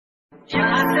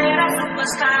यार तेरा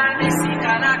सुपरस्टार देसी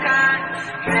कलाकार,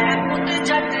 मैं खुद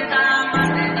जगदा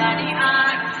मर्दानी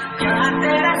हार। यार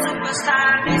तेरा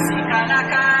सुपरस्टार देसी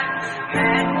कलाकार,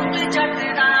 मैं खुद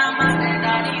जगदा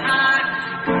मर्दानी हार।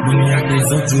 दुनिया के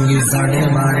सोचूगी साढ़े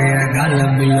मारे गल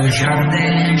बिलो छड़ दे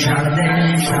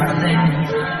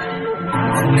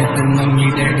अपने तो मम्मी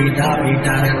डैडी दा भी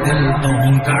डर दिल तो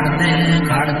हम काट दे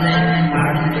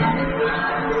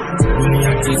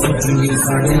दुनिया की सोचूगी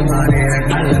साढ़े मारे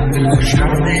गल बिलो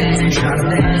छड़ दे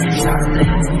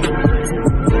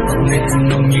अपने तो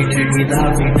मम्मी डैडी दा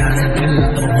भी डर दिल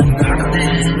तो हम काट दे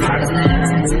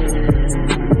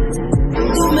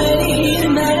तू मेरी हीर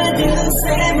मेरे दिल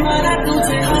से मारा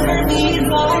तुझे, हर वीर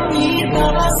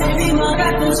बाबा से भी मारा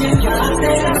तुझे। यार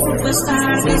तेरा सुपरस्टार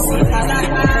देसी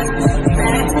कलाकार,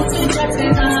 मैं खुद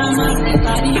जगदा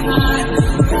मर्दानी हार।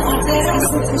 यार तेरा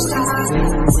सुपरस्टार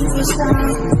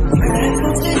मैं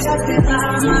खुद जगदा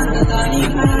मर्दानी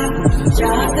हार।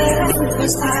 यार तेरा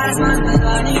सुपरस्टार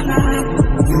मर्दानी हार।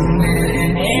 तू मेरे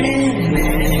नेड़े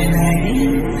नहीं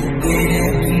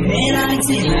मेरा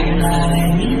जिला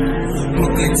नहीं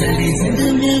मुक चली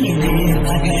जिंदगी में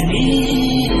लगनी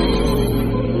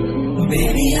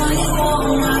बेबी आई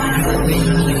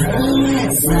मैं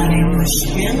सारी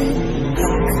मुश्किल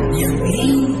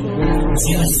यकीन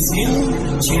just you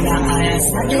जिला आया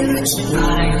सारे विच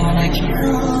I wanna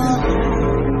kill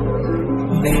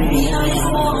baby I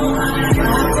wanna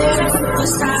तेरा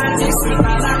सुपरस्टार देसी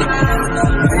कलाकार,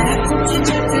 मैं खुद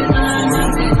जगदा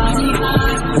मर्दानी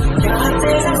हार। यार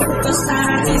तेरा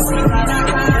सुपरस्टार देसी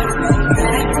कलाकार,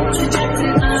 मैं खुद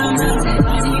जगदा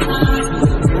मर्दानी हार।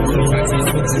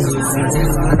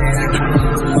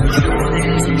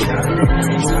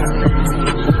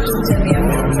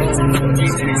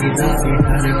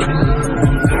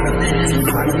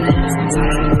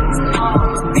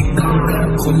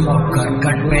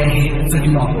 कट पे है फिर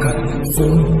लॉकर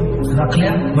फोन रख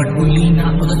लिया बट उली ना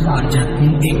उधर चार्जर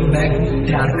एक बैग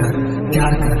तैयार कर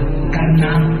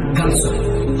करना गर्ल्स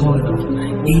होल्ड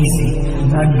easy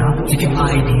वरना take your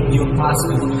ID your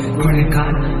passport credit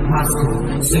card passport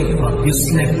zipper you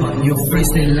slipper your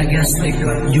bracelet like a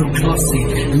sticker your glossy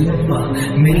lipper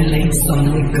मेरे लिए some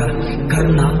liquor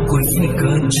करना कोई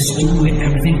फिकर just do it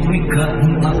everything quicker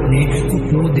अपने कुछ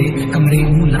दे कमरे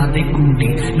मुला दे कुंडी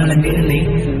नाले मेरे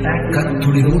लिए पैक कर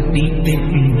थोड़ी रोटी ते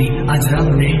पिंडी आज रब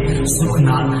ने सुख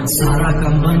नाल सारा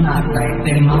काम बनाता है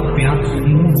तेरे मापिया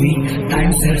मूवी टाइम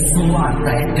से सो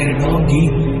आता है तेरे डॉगी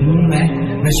मुंह में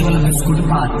विजुअल में स्कूट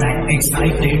पाता है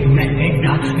एक्साइटेड मैं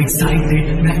एडा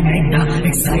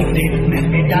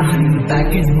हनीमून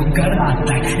पैकेज बुक कर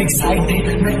आता है एक्साइटेड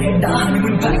मैं एडा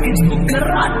हनीमून पैकेज बुक कर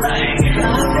आता है।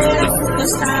 यार तेरा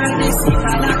सुपरस्टार देसी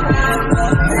कलाकार,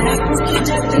 मैं खुद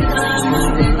जगदा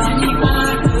मर्दानी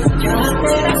हार। यार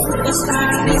तेरा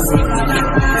सुपरस्टार देसी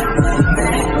कलाकार,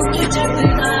 मैं खुद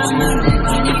जगदा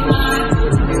मर्दानी हार।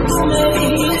 तू मेरी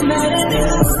हीर मेरे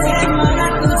दिल से मारा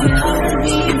तुझे, हर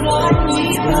वीर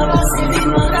बाबा से भी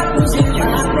मारा तुझे।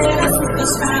 यार तेरा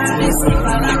सुपरस्टार देसी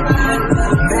कलाकार,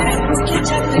 मैं खुद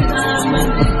जगदा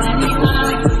मर्दानी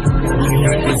हार।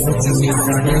 दुनिया की सोचूगी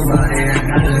साढ़े मारे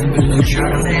गल बिलो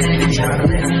छड़ दे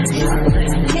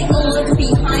Take a look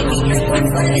behind me. Look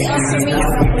for the ultimate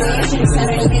appropriation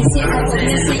center. You can see a couple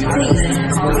missing. Please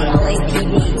call the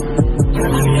LAPD.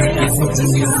 दुनिया की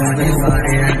सोचूगी साढ़े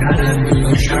मारे गल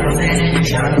बिलो छड़ दे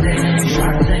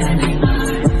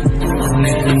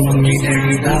अपने तो मम्मी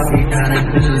डैडी दा भी डर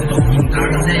दिल तो हम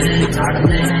काट दे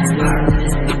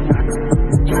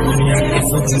दुनिया की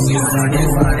सोचूगी साढ़े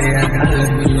मारे गल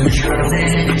बिलो छड़ दे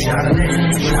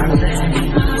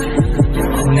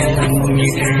अपने तो मम्मी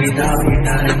डैडी दा भी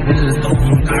डर दिल तो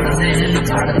हम काट दे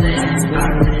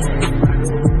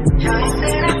यार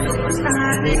तेरा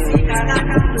सुपरस्टार देसी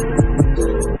कलाकार।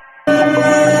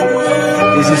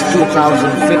 This is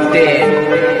 2015,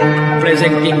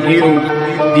 presenting you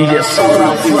DJ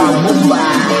Sora from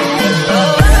Mumbai.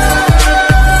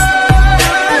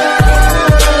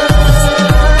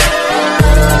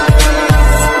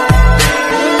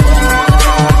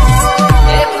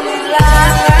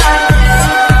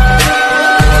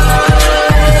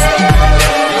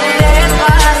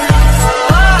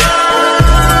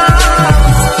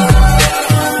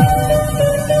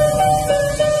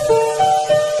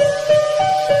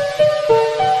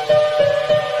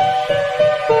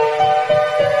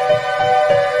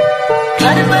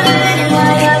 हर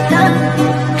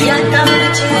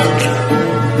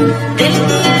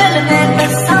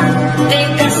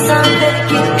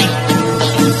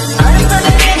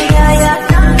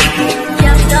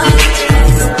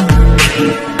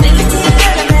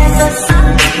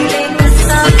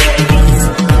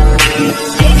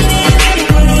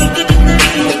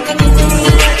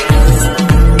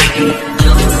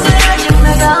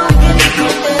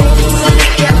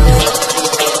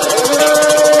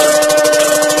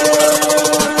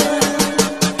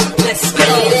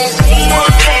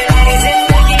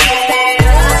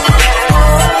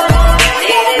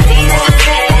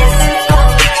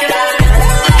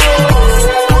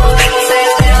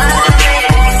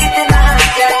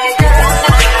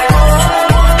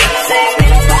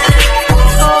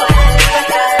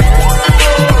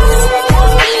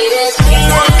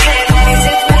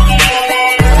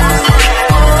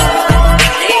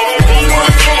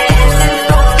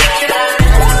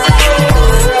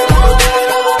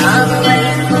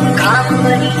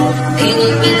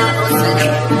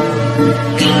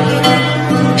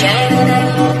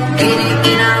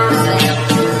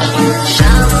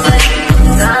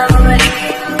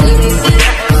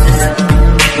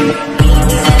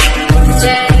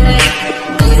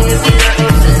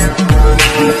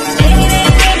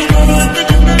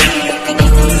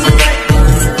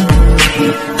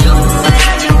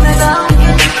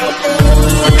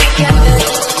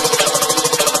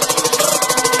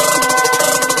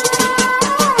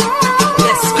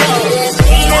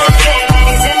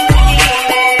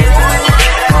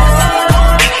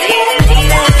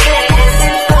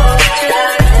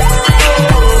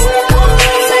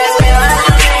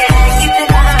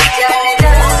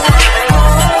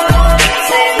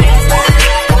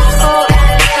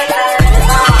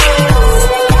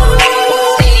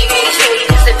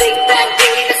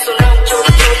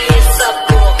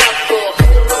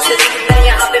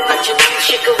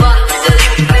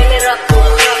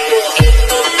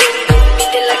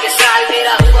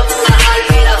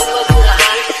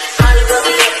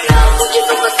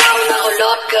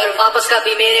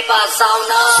मेरे पास आओ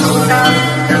ना। सोना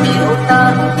कभी होता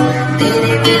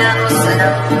तेरे बिना हो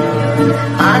सनम,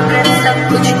 आकर सब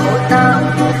कुछ होता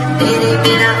तेरे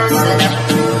बिना हो सनम।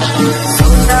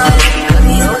 सोना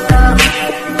कभी होता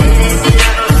तेरे बिना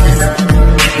हो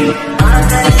सनम,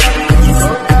 आकर सब कुछ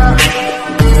होता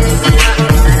तेरे बिना हो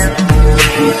सनम।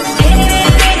 तेरी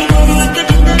मेरी एक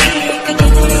जिंदगी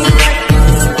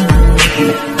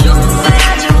जो मैं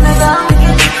जो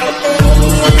लगाऊंगी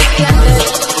तेरे अंदर।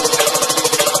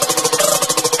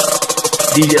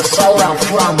 DJ Saura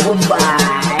from Mumbai.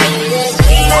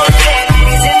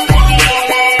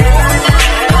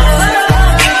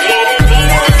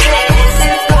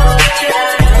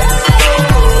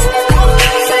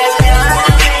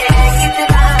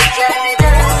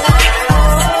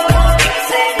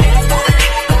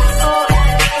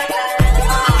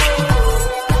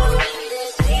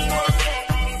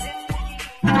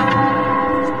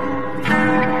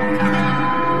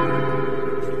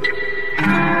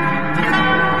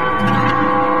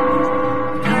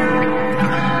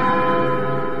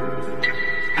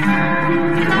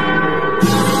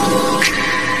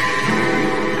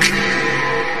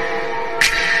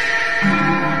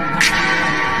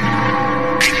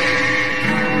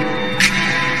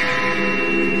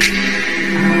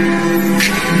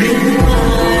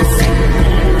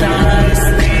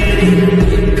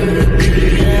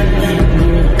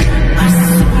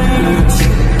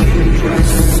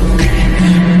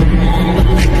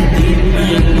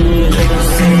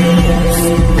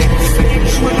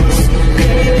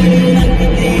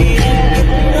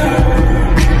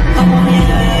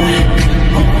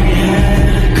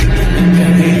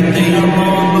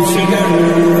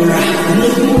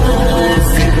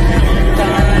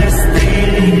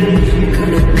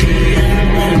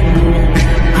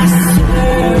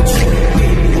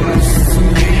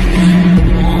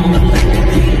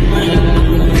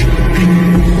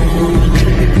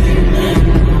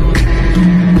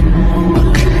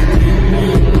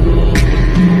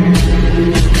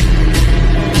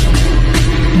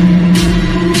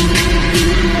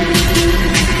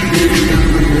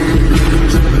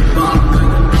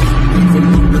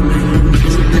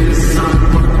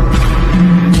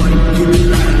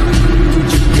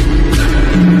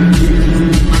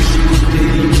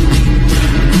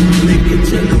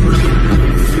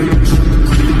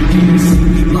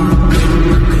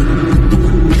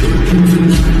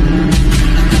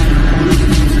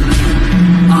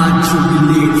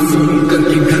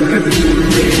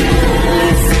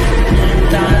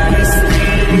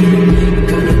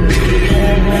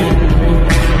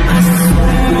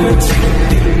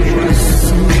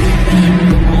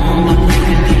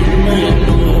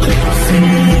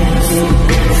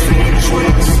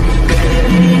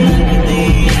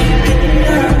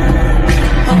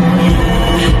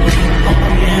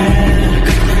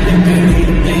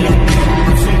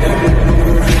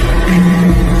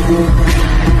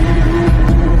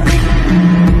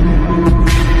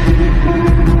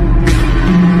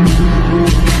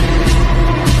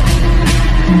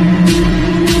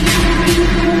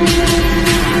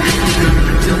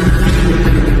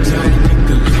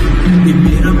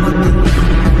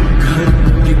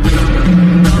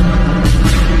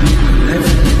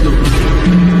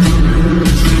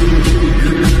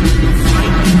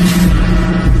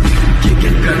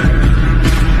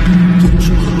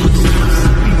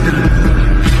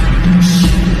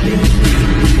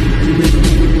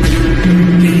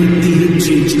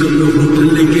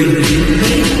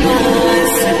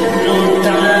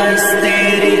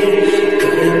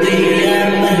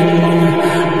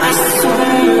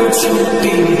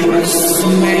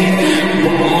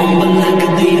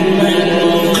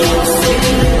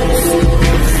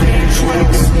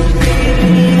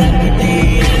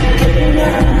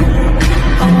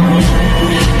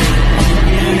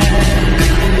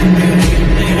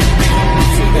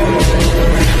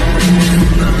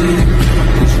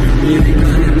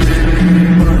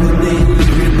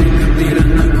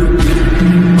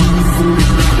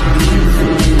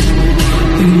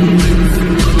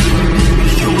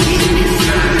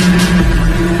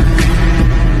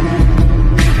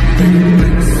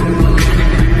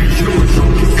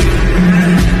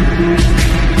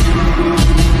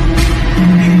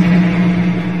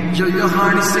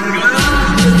 Honey Singh.